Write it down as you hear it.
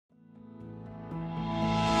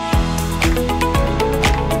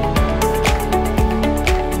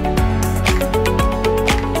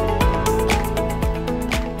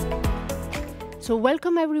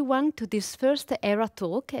welcome everyone to this first ERA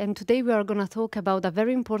talk, and today we are going to talk about a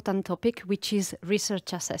very important topic, which is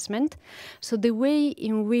research assessment. So the way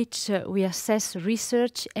in which we assess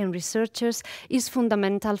research and researchers is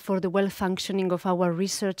fundamental for the well-functioning of our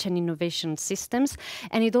research and innovation systems,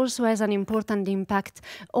 and it also has an important impact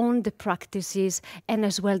on the practices and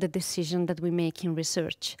as well the decision that we make in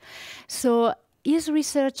research. So is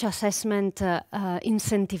research assessment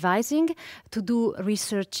incentivizing to do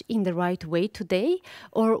research in the right way today?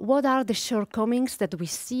 Or what are the shortcomings that we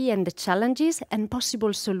see and the challenges and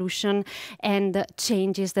possible solutions and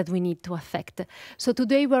changes that we need to affect? So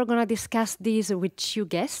today we're going to discuss these with two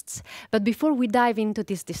guests. But before we dive into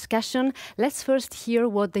this discussion, let's first hear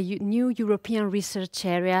what the new European research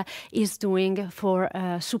area is doing for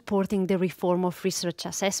supporting the reform of research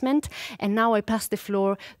assessment. And now I pass the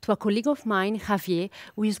floor to a colleague of mine, Javier,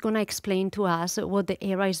 who is going to explain to us what the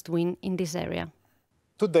ERA is doing in this area.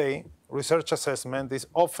 Today, research assessment is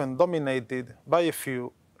often dominated by a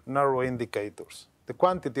few narrow indicators: the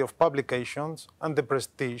quantity of publications and the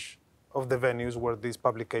prestige of the venues where these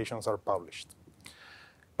publications are published.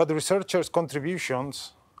 But researchers'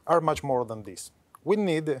 contributions are much more than this. We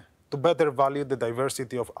need to better value the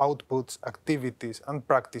diversity of outputs, activities, and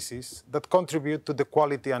practices that contribute to the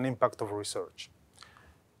quality and impact of research.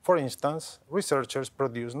 For instance, researchers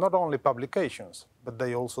produce not only publications, but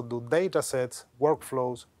they also do data sets,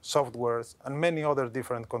 workflows, softwares, and many other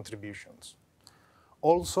different contributions.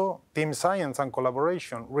 Also, team science and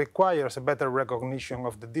collaboration requires a better recognition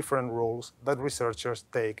of the different roles that researchers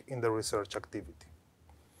take in the research activity.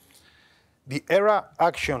 The ERA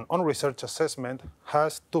action on research assessment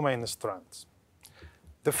has two main strands.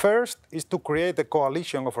 The first is to create a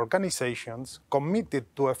coalition of organizations committed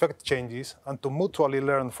to effect changes and to mutually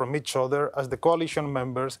learn from each other as the coalition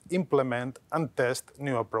members implement and test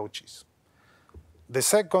new approaches. The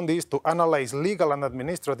second is to analyze legal and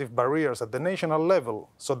administrative barriers at the national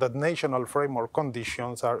level so that national framework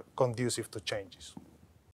conditions are conducive to changes.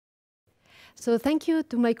 So thank you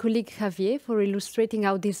to my colleague Javier for illustrating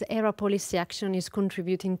how this ERA policy action is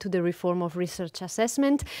contributing to the reform of research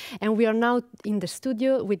assessment. And we are now in the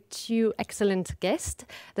studio with two excellent guests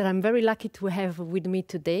that I'm very lucky to have with me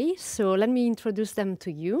today. So let me introduce them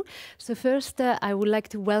to you. So first, I would like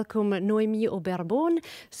to welcome Noémie Oberbone.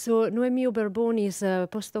 So Noémie Oberbone is a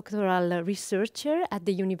postdoctoral researcher at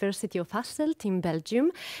the University of Hasselt in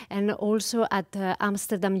Belgium and also at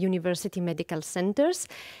Amsterdam University Medical Centers.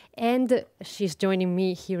 And she's joining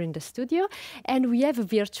me here in the studio. And we have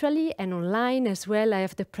virtually and online as well, I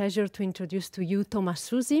have the pleasure to introduce to you Thomas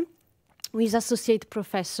Susi, who is Associate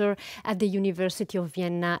Professor at the University of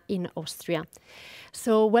Vienna in Austria.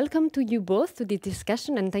 So welcome to you both to this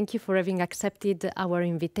discussion, and thank you for having accepted our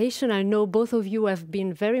invitation. I know both of you have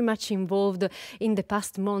been very much involved in the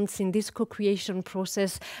past months in this co-creation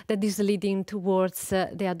process that is leading towards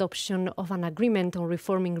the adoption of an agreement on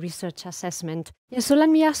reforming research assessment. Yeah, so let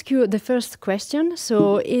me ask you the first question.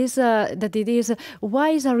 So why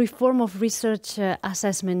is a reform of research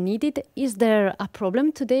assessment needed? Is there a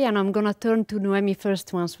problem today? And I'm going to turn to Noémie first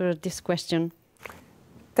to answer this question.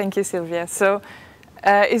 Thank you, Silvia. So,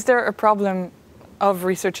 is there a problem of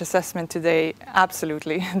research assessment today?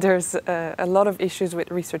 Absolutely. There's a lot of issues with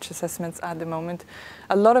research assessments at the moment.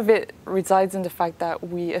 A lot of it resides in the fact that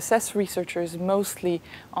we assess researchers mostly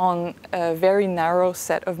on a very narrow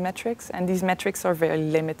set of metrics, and these metrics are very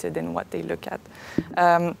limited in what they look at.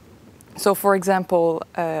 So, for example,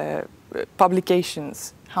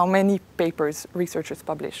 publications. How many papers researchers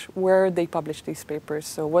publish, where they publish these papers.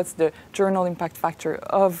 So what's the journal impact factor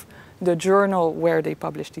of the journal where they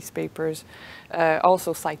publish these papers.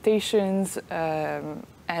 Also citations,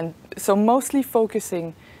 and so mostly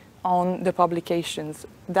focusing on the publications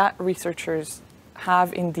that researchers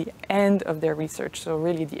have in the end of their research, so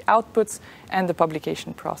really the outputs and the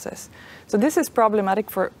publication process. So this is problematic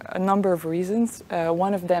for a number of reasons.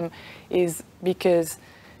 One of them is because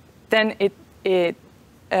then it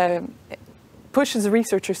pushes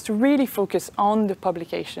researchers to really focus on the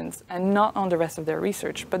publications and not on the rest of their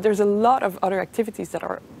research. But there's a lot of other activities that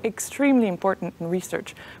are extremely important in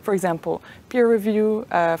research. For example, peer review,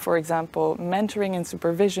 for example, mentoring and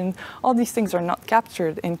supervision. All these things are not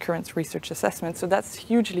captured in current research assessment, so that's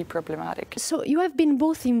hugely problematic. So you have been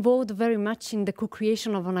both involved very much in the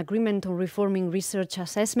co-creation of an agreement on reforming research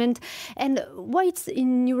assessment. And why it's,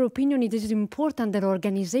 in your opinion, it is important that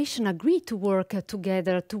organizations agree to work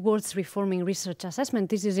together towards reforming research assessment?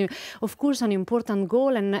 This is, of course, an important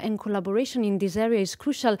goal, and collaboration in this area is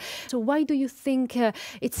crucial. So why do you think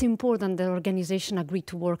it's important that organizations agree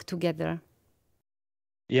to work together?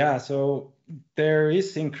 Yeah, so there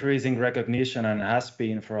is increasing recognition and has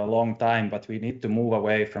been for a long time, but we need to move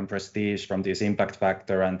away from prestige, from this impact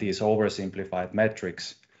factor and these oversimplified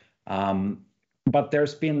metrics. But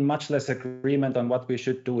there's been much less agreement on what we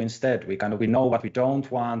should do instead. We know what we don't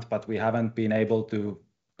want, but we haven't been able to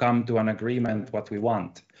come to an agreement what we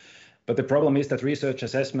want. But the problem is that research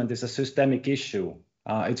assessment is a systemic issue.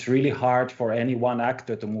 It's really hard for any one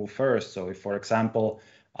actor to move first. So if, for example,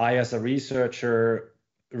 I as a researcher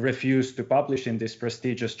refuse to publish in these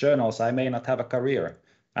prestigious journals, I may not have a career.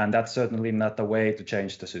 And that's certainly not the way to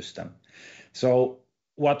change the system. So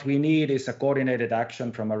what we need is a coordinated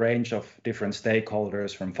action from a range of different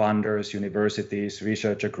stakeholders, from funders, universities,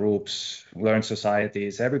 researcher groups, learned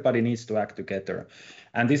societies. Everybody needs to act together.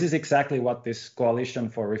 And this is exactly what this Coalition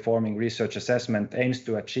for Reforming Research Assessment aims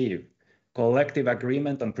to achieve. Collective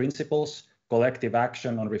agreement on principles, collective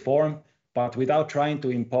action on reform, but without trying to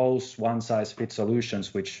impose one-size-fits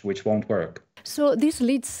solutions which won't work. So this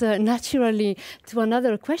leads naturally to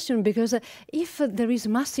another question, because if there is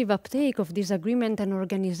massive uptake of this agreement and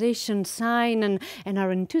organizations sign and are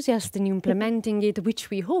enthusiastic in implementing it, which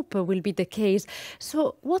we hope will be the case,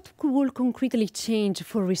 so what will concretely change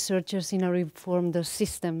for researchers in a reformed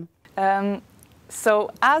system?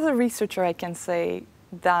 So as a researcher, I can say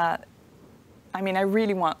that, I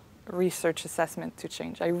really want research assessment to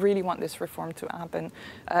change. I really want this reform to happen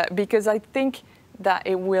because I think that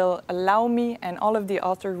it will allow me and all of the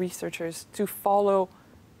other researchers to follow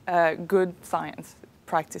good science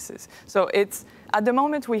practices. So it's, at the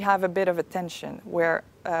moment we have a bit of a tension where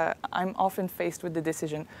I'm often faced with the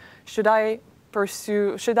decision, should I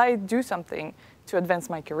do something to advance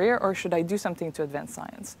my career, or should I do something to advance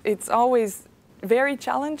science? It's always very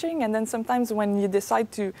challenging, and then sometimes when you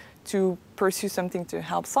decide to pursue something to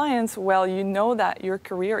help science, well, you know that your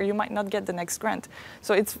career, you might not get the next grant.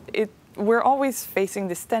 So we're always facing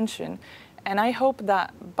this tension, and I hope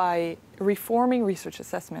that by reforming research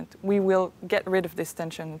assessment, we will get rid of this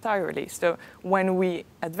tension entirely. So when we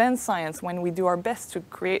advance science, when we do our best to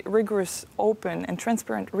create rigorous, open and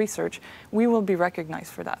transparent research, we will be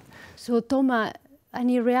recognized for that. So Thomas,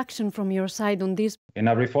 any reaction from your side on this? In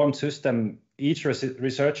a reformed system, each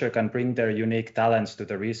researcher can bring their unique talents to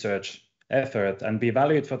the research effort and be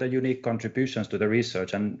valued for their unique contributions to the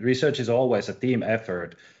research. And research is always a team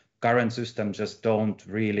effort. Current systems just don't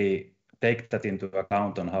really take that into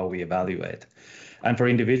account on how we evaluate. And for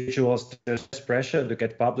individuals, there's less pressure to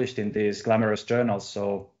get published in these glamorous journals,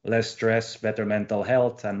 so less stress, better mental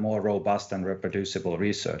health, and more robust and reproducible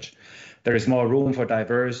research. There is more room for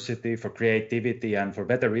diversity, for creativity, and for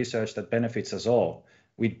better research that benefits us all.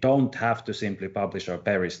 We don't have to simply publish or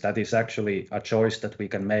perish. That is actually a choice that we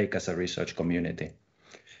can make as a research community.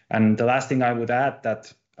 And the last thing I would add,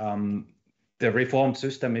 that the reformed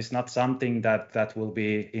system is not something that will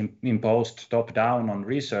be imposed top-down on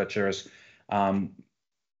researchers.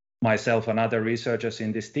 Myself and other researchers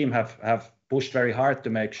in this team have pushed very hard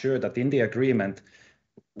to make sure that in the agreement,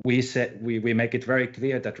 we make it very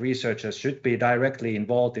clear that researchers should be directly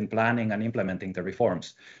involved in planning and implementing the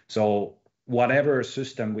reforms. So whatever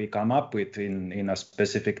system we come up with in a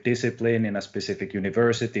specific discipline, in a specific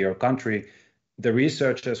university or country, the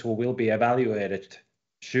researchers who will be evaluated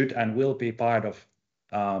should and will be part of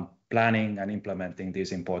planning and implementing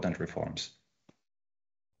these important reforms.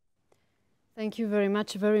 Thank you very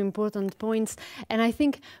much. Very important points. And I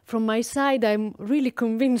think from my side, I'm really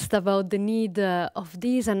convinced about the need of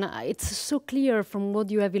this. And it's so clear from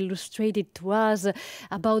what you have illustrated to us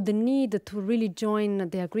about the need to really join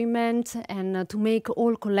the agreement and to make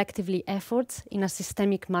all collectively efforts in a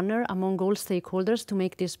systemic manner among all stakeholders to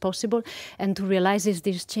make this possible and to realize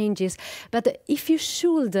these changes. But if you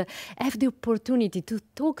should have the opportunity to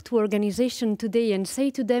talk to organizations today and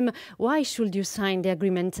say to them, why should you sign the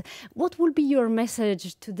agreement? What will be your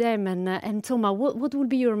message to them? And Thomas, what would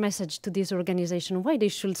be your message to this organization? Why they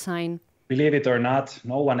should sign? Believe it or not,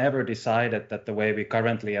 no one ever decided that the way we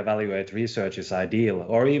currently evaluate research is ideal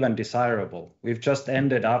or even desirable. We've just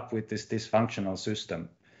ended up with this dysfunctional system.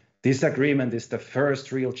 This agreement is the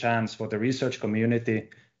first real chance for the research community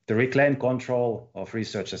to reclaim control of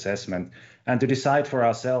research assessment and to decide for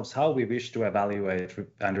ourselves how we wish to evaluate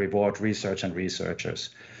and reward research and researchers.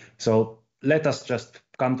 So let us just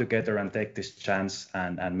come together and take this chance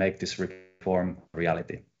and make this reform a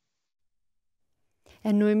reality.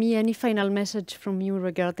 And Noemi, any final message from you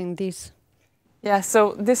regarding this? Yeah,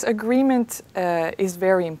 so this agreement is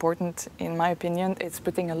very important, in my opinion. It's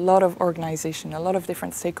putting a lot of organization, a lot of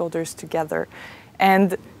different stakeholders together.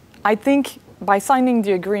 And I think by signing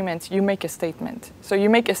the agreement, you make a statement. So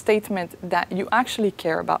you make a statement that you actually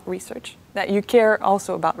care about research, that you care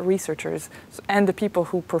also about researchers and the people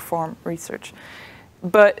who perform research.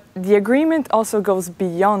 But the agreement also goes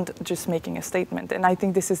beyond just making a statement. And I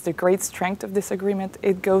think this is the great strength of this agreement.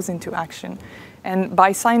 It goes into action. And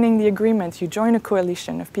by signing the agreement, you join a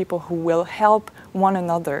coalition of people who will help one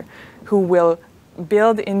another, who will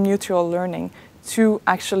build in mutual learning to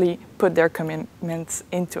actually put their commitments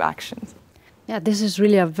into action. Yeah, this is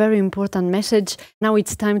really a very important message. Now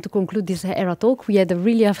it's time to conclude this ERA talk. We had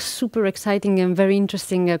a super exciting and very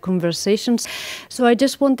interesting conversations. So I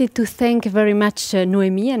just wanted to thank very much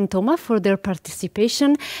Noémie and Thomas for their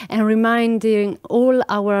participation, and reminding all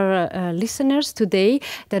our listeners today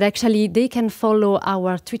that actually they can follow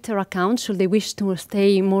our Twitter account should they wish to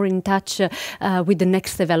stay more in touch with the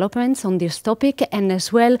next developments on this topic, and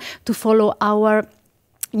as well to follow our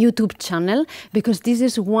YouTube channel, because this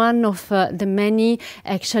is one of the many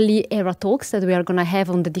actually ERA talks that we are going to have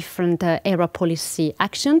on the different ERA policy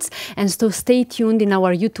actions. And so stay tuned in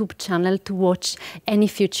our YouTube channel to watch any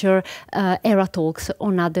future ERA talks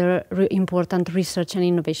on other important research and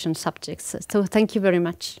innovation subjects. So thank you very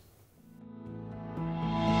much.